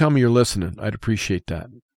 and just tell me you're listening. I'd appreciate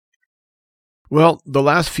that. Well, the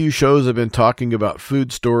last few shows I've been talking about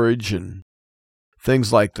food storage and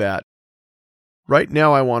things like that. Right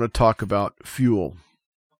now I want to talk about fuel.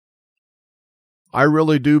 I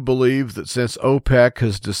really do believe that since OPEC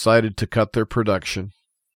has decided to cut their production,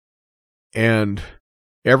 and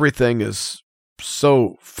everything is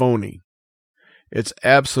so phony. It's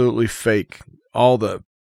absolutely fake. All the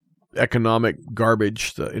economic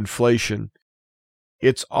garbage, the inflation,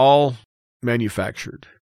 it's all manufactured.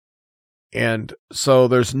 And so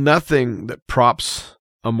there's nothing that props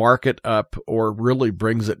a market up or really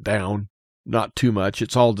brings it down, not too much.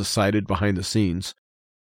 It's all decided behind the scenes.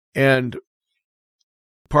 And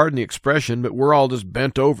pardon the expression, but we're all just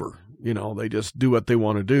bent over. They just do what they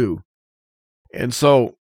want to do. And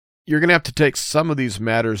so you're going to have to take some of these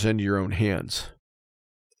matters into your own hands.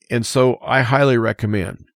 And so I highly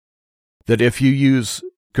recommend that if you use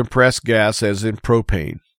compressed gas, as in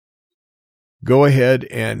propane, go ahead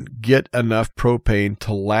and get enough propane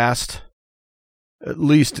to last at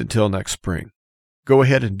least until next spring. Go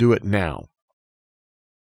ahead and do it now.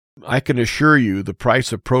 I can assure you the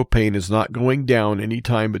price of propane is not going down any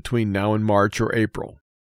time between now and March or April.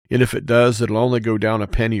 And if it does, it'll only go down a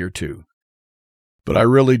penny or two. But I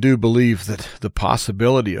really do believe that the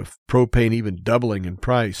possibility of propane even doubling in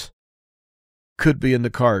price could be in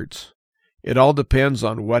the cards. It all depends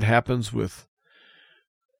on what happens with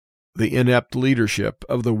the inept leadership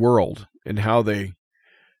of the world and how they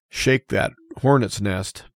shake that hornet's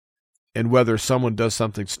nest and whether someone does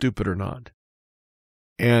something stupid or not.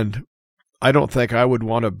 And I don't think I would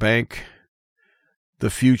want to bank the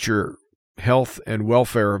future health and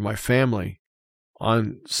welfare of my family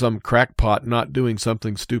on some crackpot not doing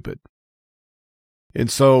something stupid.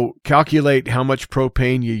 And so calculate how much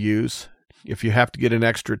propane you use. If you have to get an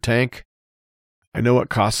extra tank, I know it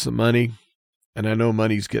costs some money, and I know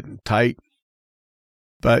money's getting tight,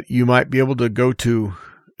 but you might be able to go to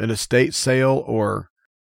an estate sale or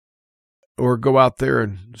go out there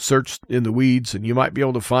and search in the weeds, and you might be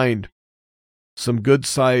able to find some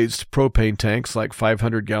good-sized propane tanks like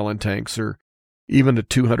 500-gallon tanks, or even a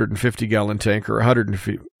 250-gallon tank, or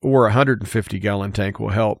 150-gallon tank will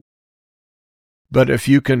help. But if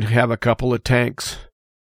you can have a couple of tanks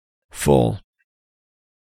full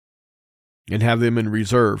and have them in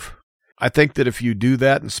reserve, I think that if you do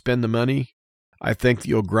that and spend the money, I think that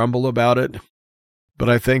you'll grumble about it. But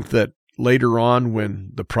I think that later on,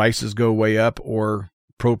 when the prices go way up or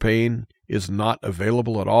propane is not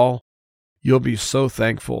available at all, you'll be so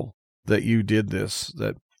thankful that you did this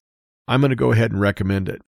that I'm going to go ahead and recommend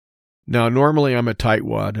it. Now, normally I'm a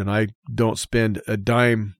tightwad and I don't spend a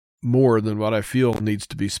dime more than what I feel needs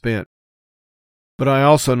to be spent. But I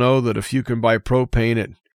also know that if you can buy propane at,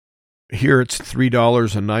 here it's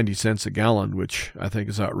 $3.90 a gallon, which I think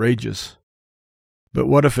is outrageous. But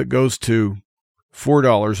what if it goes to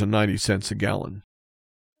 $4.90 a gallon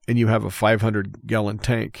and you have a 500-gallon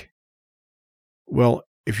tank? Well,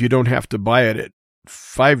 if you don't have to buy it at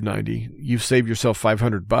 $5.90, you've saved yourself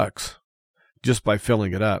 $500 just by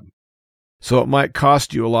filling it up. So it might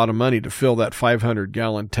cost you a lot of money to fill that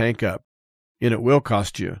 500-gallon tank up, and it will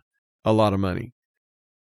cost you a lot of money,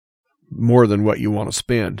 more than what you want to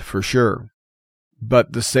spend, for sure.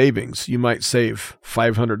 But the savings, you might save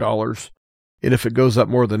 $500, and if it goes up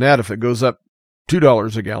more than that, if it goes up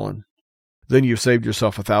 $2 a gallon, then you've saved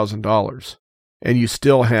yourself $1,000, and you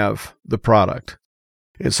still have the product.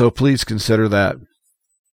 And so please consider that.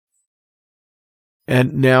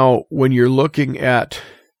 And now, when you're looking at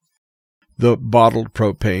the bottled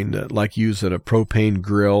propane, like using a propane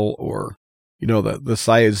grill, or, the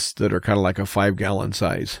size that are kind of like a 5-gallon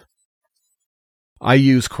size, I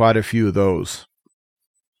use quite a few of those.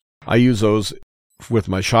 I use those with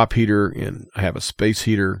my shop heater, and I have a space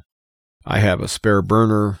heater. I have a spare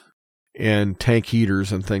burner and tank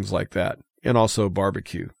heaters and things like that, and also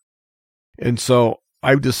barbecue. And so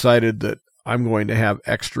I've decided that I'm going to have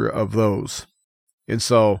extra of those. And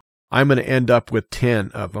so I'm going to end up with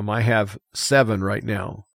 10 of them. I have 7 right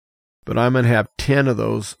now, but I'm going to have 10 of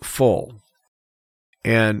those full.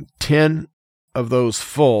 And 10 of those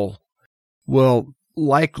full will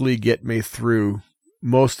likely get me through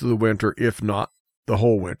most of the winter, if not the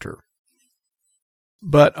whole winter.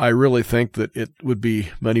 But I really think that it would be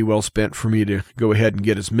money well spent for me to go ahead and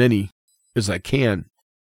get as many as I can.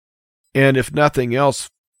 And if nothing else,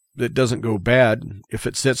 it doesn't go bad. If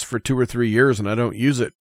it sits for 2 or 3 years and I don't use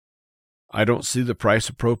it, I don't see the price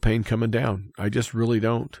of propane coming down. I just really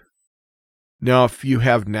don't. Now, if you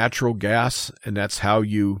have natural gas and that's how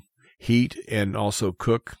you heat and also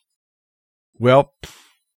cook, well,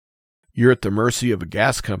 you're at the mercy of a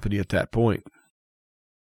gas company at that point.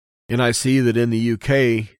 And I see that in the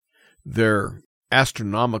UK, they're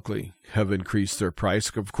astronomically have increased their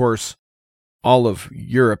price. Of course, all of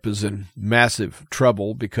Europe is in massive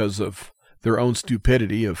trouble because of their own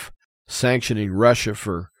stupidity of sanctioning Russia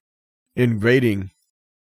for invading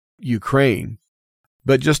Ukraine.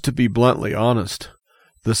 But just to be bluntly honest,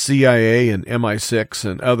 the CIA and MI6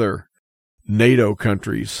 and other NATO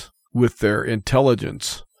countries, with their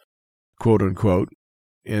intelligence, quote unquote,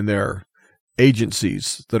 and their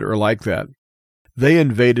agencies that are like that, they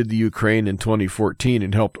invaded the Ukraine in 2014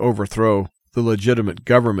 and helped overthrow the legitimate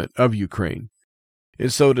government of Ukraine.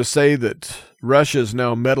 And so to say that Russia is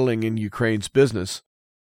now meddling in Ukraine's business,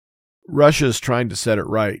 Russia is trying to set it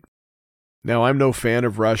right. Now, I'm no fan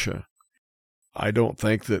of Russia. I don't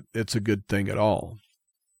think that it's a good thing at all.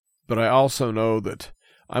 But I also know that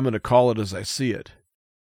I'm going to call it as I see it.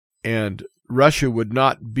 And Russia would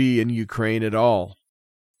not be in Ukraine at all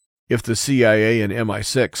if the CIA and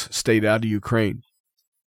MI6 stayed out of Ukraine.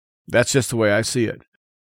 That's just the way I see it.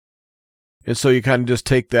 And so you kind of just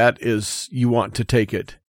take that as you want to take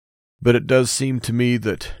it. But it does seem to me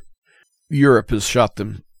that Europe has shot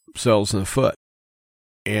themselves in the foot.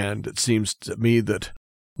 And it seems to me that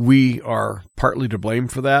we are partly to blame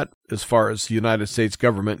for that as far as the United States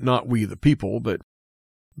government, not we the people, but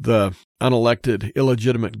the unelected,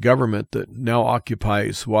 illegitimate government that now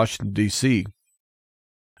occupies Washington, D.C.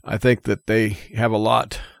 I think that they have a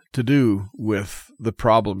lot to do with the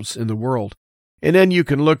problems in the world. And then you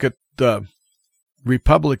can look at the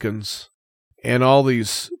Republicans and all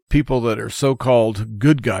these people that are so-called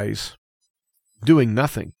good guys doing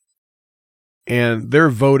nothing. And they're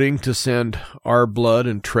voting to send our blood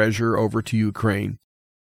and treasure over to Ukraine.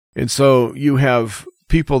 And so you have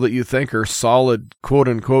people that you think are solid,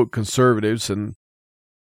 quote-unquote, conservatives, and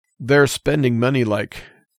they're spending money like,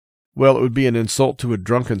 well, it would be an insult to a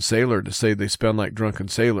drunken sailor to say they spend like drunken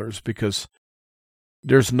sailors, because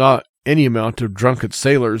there's not any amount of drunken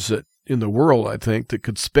sailors that in the world, I think, that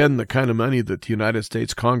could spend the kind of money that the United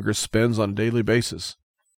States Congress spends on a daily basis.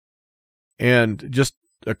 And just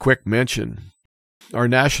a quick mention, our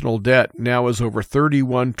national debt now is over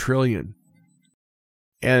 $31 trillion.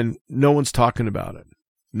 And no one's talking about it.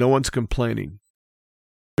 No one's complaining.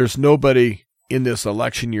 There's nobody in this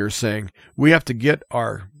election year saying, we have to get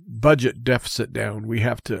our budget deficit down. We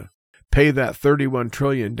have to pay that $31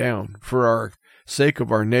 trillion down for our sake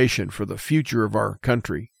of our nation, for the future of our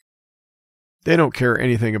country. They don't care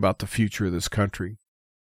anything about the future of this country.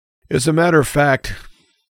 As a matter of fact,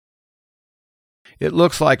 it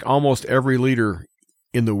looks like almost every leader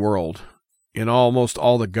in the world, in almost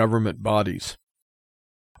all the government bodies,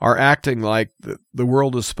 are acting like the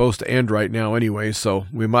world is supposed to end right now anyway, so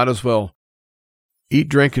we might as well eat,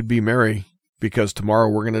 drink, and be merry, because tomorrow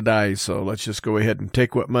we're going to die, so let's just go ahead and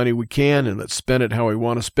take what money we can, and let's spend it how we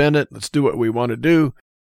want to spend it. Let's do what we want to do.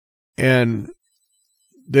 And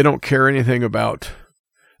they don't care anything about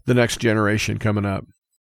the next generation coming up.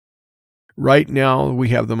 Right now, we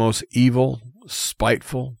have the most evil,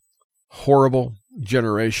 spiteful, horrible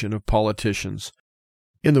generation of politicians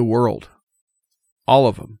in the world. All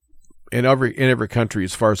of them. In every country,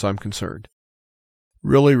 as far as I'm concerned.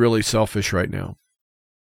 Really, really selfish right now.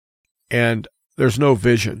 And there's no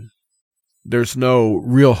vision. There's no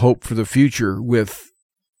real hope for the future with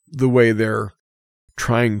the way they're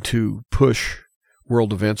trying to push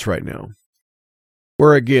world events right now.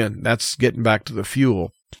 Where again, that's getting back to the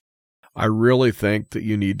fuel. I really think that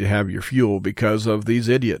you need to have your fuel because of these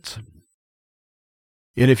idiots.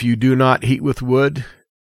 And if you do not heat with wood,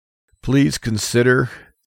 please consider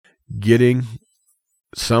getting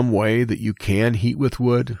some way that you can heat with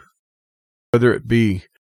wood, whether it be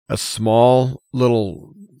a small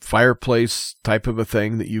little fireplace type of a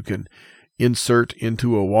thing that you can insert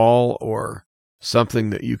into a wall, or something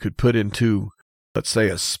that you could put into, let's say,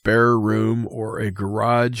 a spare room or a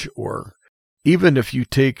garage, or even if you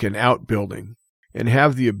take an outbuilding and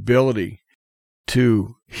have the ability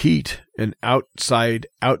to heat an outside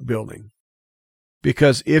outbuilding.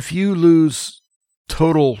 Because if you lose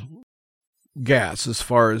total gas as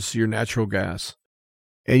far as your natural gas,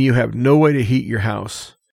 and you have no way to heat your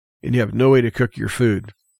house, and you have no way to cook your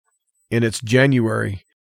food, and it's January,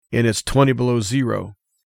 and it's 20 below zero,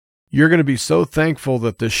 you're going to be so thankful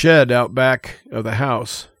that the shed out back of the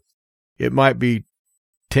house, it might be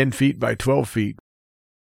 10 feet by 12 feet,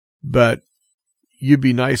 but you'd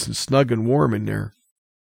be nice and snug and warm in there.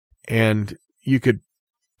 And you could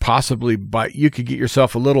possibly you could get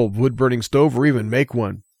yourself a little wood-burning stove, or even make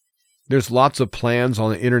one. There's lots of plans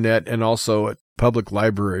on the internet and also at public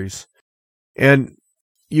libraries. And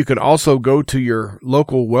you could also go to your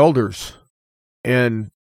local welders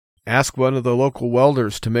and ask one of the local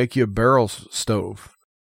welders to make you a barrel stove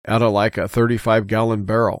out of like a 35-gallon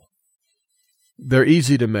barrel. They're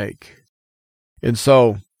easy to make. And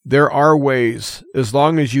so there are ways, as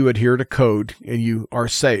long as you adhere to code and you are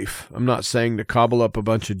safe. I'm not saying to cobble up a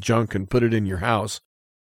bunch of junk and put it in your house,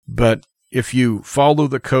 but if you follow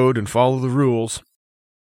the code and follow the rules,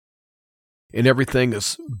 and everything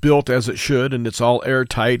is built as it should, and it's all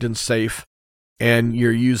airtight and safe, and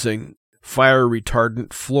you're using fire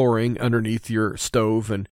retardant flooring underneath your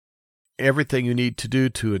stove, and everything you need to do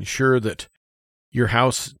to ensure that your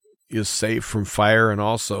house is safe from fire and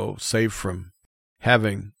also safe from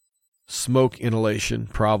having smoke inhalation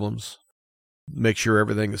problems. Make sure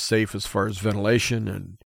everything is safe as far as ventilation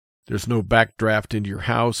and there's no backdraft into your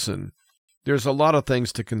house, and there's a lot of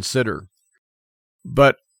things to consider.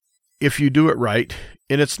 But if you do it right,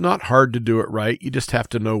 and it's not hard to do it right, you just have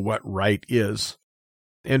to know what right is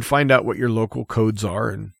and find out what your local codes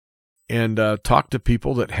are, and talk to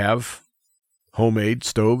people that have homemade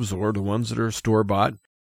stoves or the ones that are store-bought.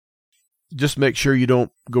 Just make sure you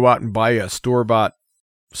don't go out and buy a store-bought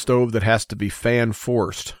stove that has to be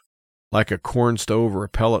fan-forced, like a corn stove or a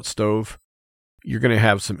pellet stove. You're going to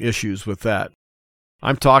have some issues with that.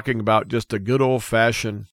 I'm talking about just a good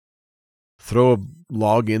old-fashioned throw a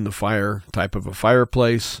log in the fire type of a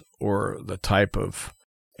fireplace, or the type of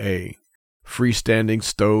a freestanding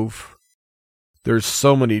stove. There's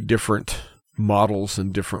so many different models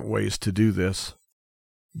and different ways to do this.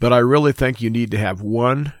 But I really think you need to have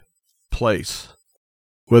one place,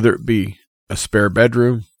 whether it be a spare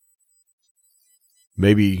bedroom,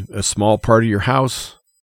 maybe a small part of your house,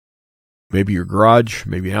 maybe your garage,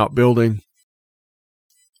 maybe an outbuilding,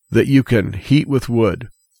 that you can heat with wood.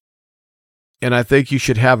 And I think you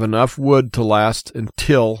should have enough wood to last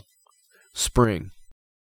until spring.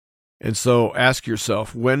 And so ask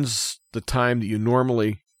yourself, when's the time that you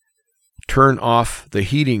normally turn off the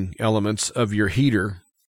heating elements of your heater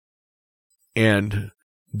and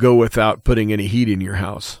go without putting any heat in your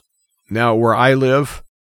house? Now, where I live,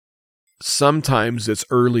 sometimes it's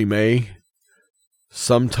early May,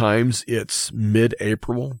 sometimes it's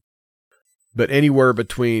mid-April, but anywhere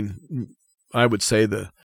between, I would say,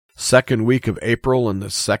 the second week of April and the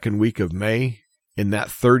second week of May, in that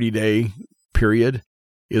 30-day period,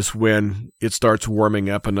 is when it starts warming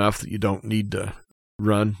up enough that you don't need to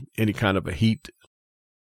run any kind of a heat.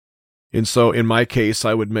 And so in my case,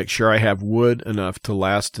 I would make sure I have wood enough to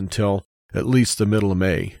last until at least the middle of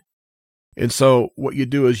May. And so what you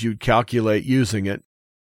do is you calculate using it.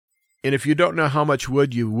 And if you don't know how much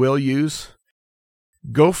wood you will use,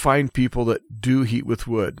 go find people that do heat with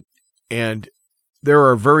wood. And there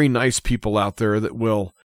are very nice people out there that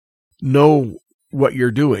will know what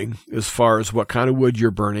you're doing as far as what kind of wood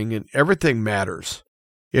you're burning, and everything matters.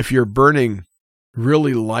 If you're burning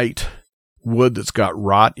really light wood that's got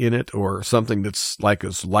rot in it, or something that's like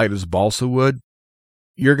as light as balsa wood,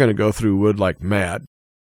 you're going to go through wood like mad.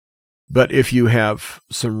 But if you have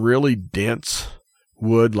some really dense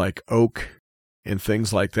wood like oak and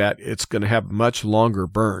things like that, it's going to have much longer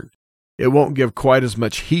burn. It won't give quite as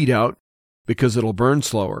much heat out because it'll burn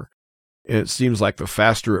slower. And it seems like the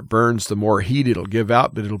faster it burns, the more heat it'll give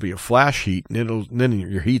out, but it'll be a flash heat, and then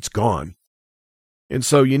your heat's gone. And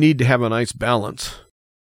so you need to have a nice balance.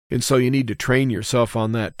 And so you need to train yourself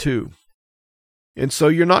on that too. And so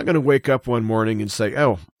you're not going to wake up one morning and say,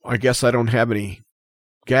 oh, I guess I don't have any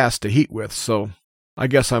gas to heat with, so I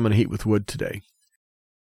guess I'm going to heat with wood today.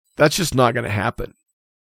 That's just not going to happen.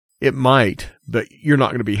 It might, but you're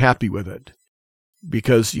not going to be happy with it,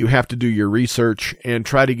 because you have to do your research and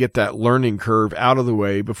try to get that learning curve out of the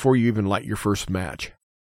way before you even light your first match.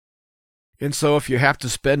 And so if you have to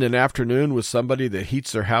spend an afternoon with somebody that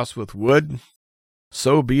heats their house with wood,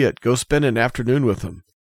 so be it. Go spend an afternoon with them.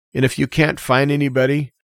 And if you can't find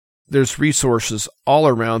anybody, there's resources all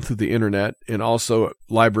around through the internet and also at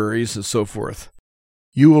libraries and so forth.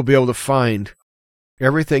 You will be able to find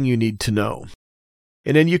everything you need to know.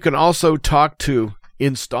 And then you can also talk to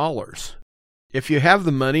installers. If you have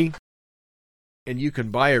the money and you can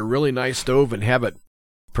buy a really nice stove and have it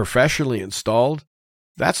professionally installed,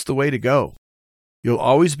 that's the way to go. You'll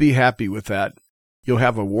always be happy with that. You'll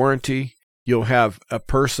have a warranty. You'll have a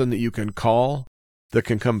person that you can call that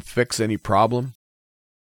can come fix any problem.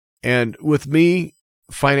 And with me,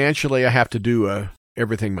 financially, I have to do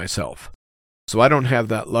everything myself. So I don't have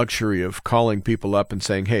that luxury of calling people up and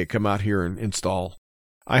saying, hey, come out here and install.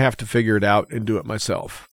 I have to figure it out and do it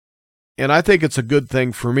myself. And I think it's a good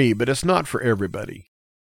thing for me, but it's not for everybody.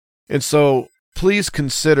 And so please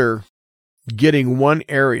consider getting one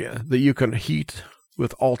area that you can heat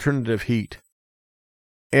with alternative heat.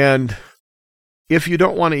 And if you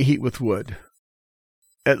don't want to heat with wood,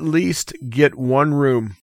 at least get one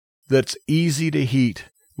room that's easy to heat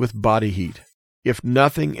with body heat, if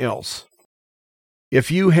nothing else.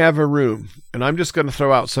 If you have a room, and I'm just going to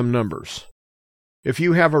throw out some numbers. If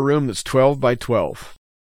you have a room that's 12 by 12,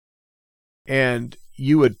 and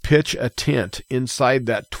you would pitch a tent inside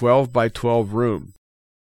that 12 by 12 room,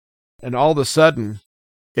 and all of a sudden,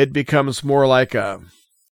 it becomes more like a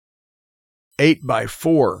 8 by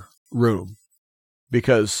 4 room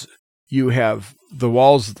because you have the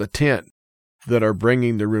walls of the tent that are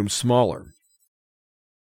bringing the room smaller.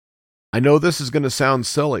 I know this is going to sound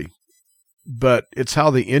silly, but it's how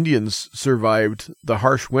the Indians survived the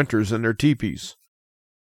harsh winters in their teepees.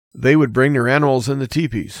 They would bring their animals in the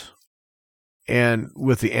teepees, and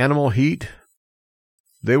with the animal heat,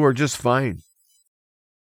 they were just fine.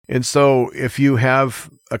 And so if you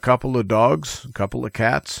have a couple of dogs, a couple of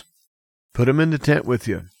cats, put them in the tent with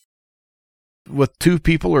you. With 2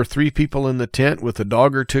 people or 3 people in the tent with a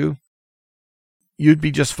dog or 2, you'd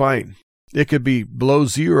be just fine. It could be below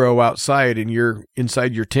zero outside and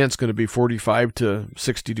inside your tent's going to be 45 to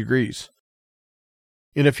 60 degrees.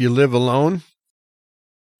 And if you live alone,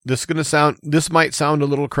 this might sound a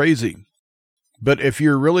little crazy, but if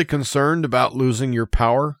you're really concerned about losing your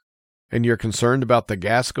power and you're concerned about the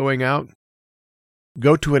gas going out,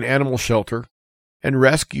 go to an animal shelter and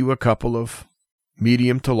rescue a couple of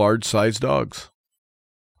medium to large sized dogs.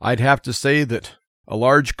 I'd have to say that a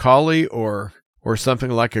large collie or something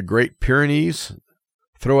like a Great Pyrenees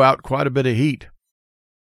throw out quite a bit of heat.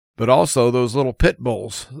 But also those little pit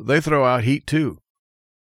bulls, they throw out heat too.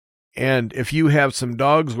 And if you have some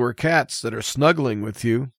dogs or cats that are snuggling with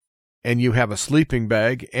you, and you have a sleeping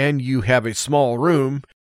bag, and you have a small room,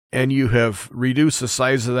 and you have reduced the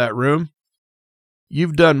size of that room,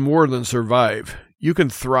 you've done more than survive. You can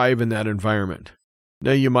thrive in that environment.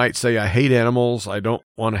 Now you might say, I hate animals, I don't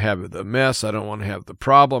want to have the mess, I don't want to have the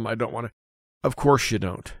problem, Of course you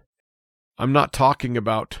don't. I'm not talking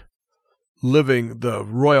about living the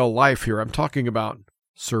royal life here. I'm talking about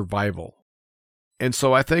survival. And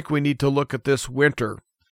so I think we need to look at this winter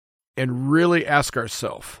and really ask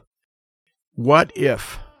ourselves, what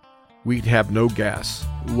if we have no gas?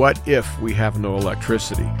 What if we have no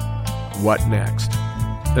electricity? What next?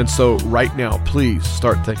 And so right now, please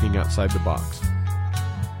start thinking outside the box.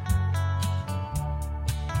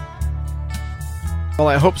 Well,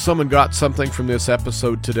 I hope someone got something from this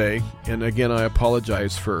episode today. And again, I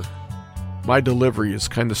apologize for my delivery is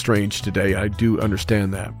kind of strange today. I do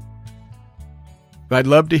understand that. But I'd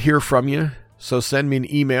love to hear from you. So send me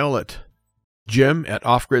an email at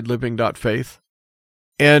jim@offgridliving.faith.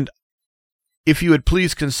 And if you would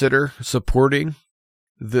please consider supporting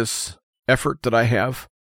this effort that I have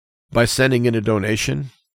by sending in a donation.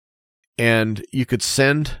 And you could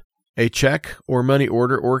send a check or money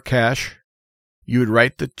order or cash. You would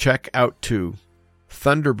write the check out to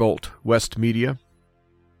Thunderbolt West Media,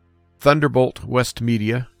 and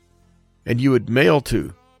you would mail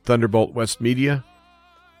to Thunderbolt West Media,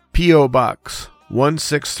 P.O. Box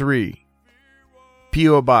 163,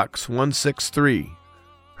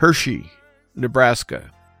 Hershey,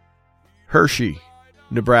 Nebraska,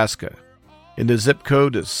 and the zip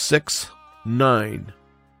code is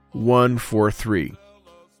 69143.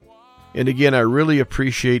 And again, I really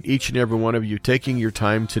appreciate each and every one of you taking your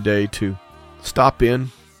time today to stop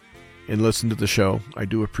in and listen to the show. I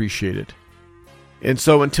do appreciate it. And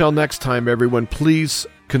so until next time, everyone, please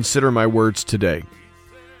consider my words today.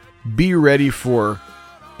 Be ready for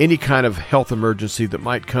any kind of health emergency that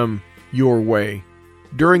might come your way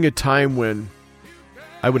during a time when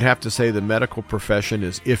I would have to say the medical profession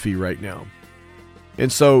is iffy right now.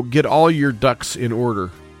 And so get all your ducks in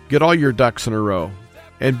order. Get all your ducks in a row.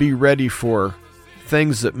 And be ready for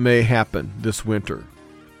things that may happen this winter.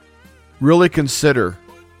 Really consider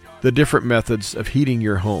the different methods of heating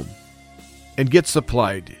your home. And get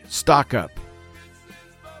supplied. Stock up.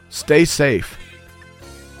 Stay safe.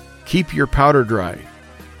 Keep your powder dry.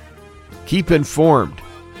 Keep informed.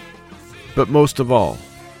 But most of all,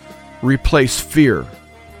 replace fear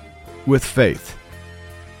with faith.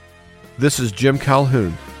 This is Jim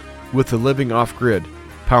Calhoun with the Living Off-Grid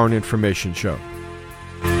Power and Information Show.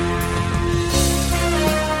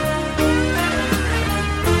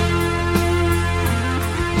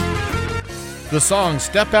 The song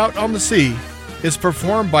Step Out on the Sea is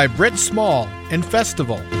performed by Britt Small and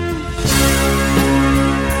Festival.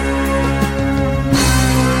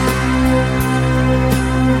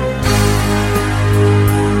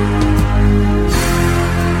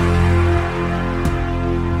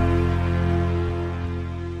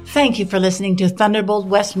 Thank you for listening to Thunderbolt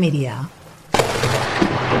West Media.